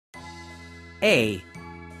A.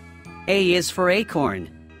 A is for acorn.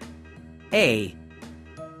 A.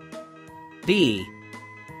 B.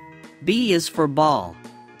 B is for ball.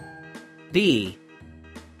 B.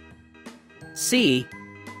 C.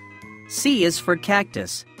 C is for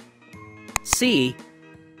cactus. C.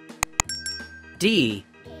 D.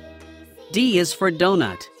 D is for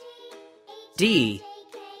donut. D.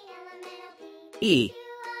 E.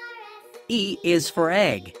 E is for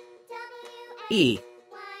egg. E.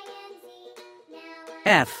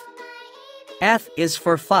 F. F is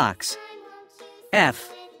for fox.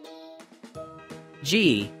 F.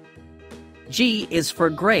 G. G is for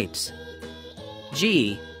grapes.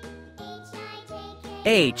 G.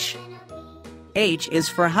 H. H is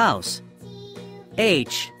for house.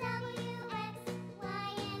 H.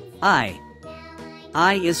 I.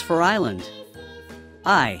 I is for island.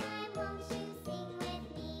 I.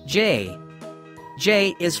 J.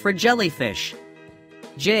 J is for jellyfish.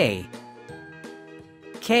 J.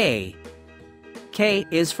 K. K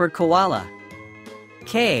is for koala.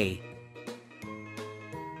 K.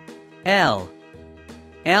 L.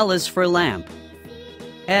 L is for lamp.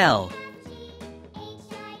 L.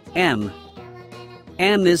 M.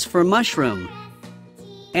 M is for mushroom.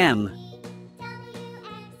 M.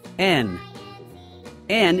 N.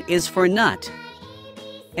 N is for nut.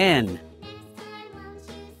 N.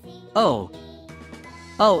 O.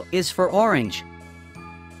 O is for orange.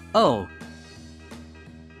 O.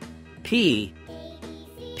 P.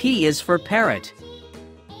 P is for parrot.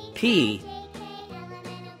 P.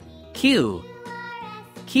 Q.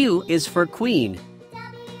 Q is for queen.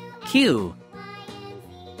 Q.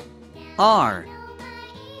 R.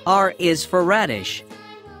 R is for radish.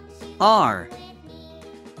 R.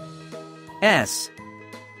 S.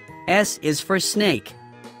 S is for snake.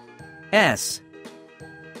 S.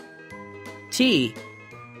 T.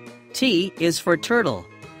 T is for turtle.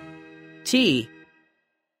 T.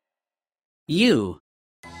 U.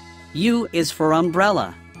 U is for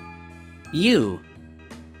umbrella. U.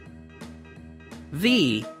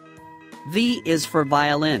 V. V is for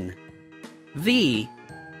violin. V.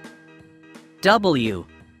 W.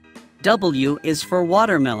 W is for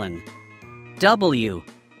watermelon. W.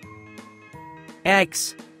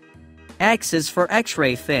 X. X is for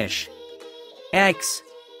X-ray fish. X.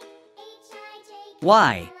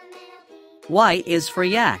 Y. Y is for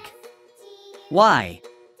yak. Y.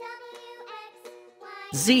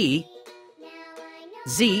 Z.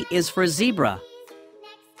 Z is for zebra.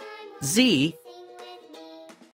 Z.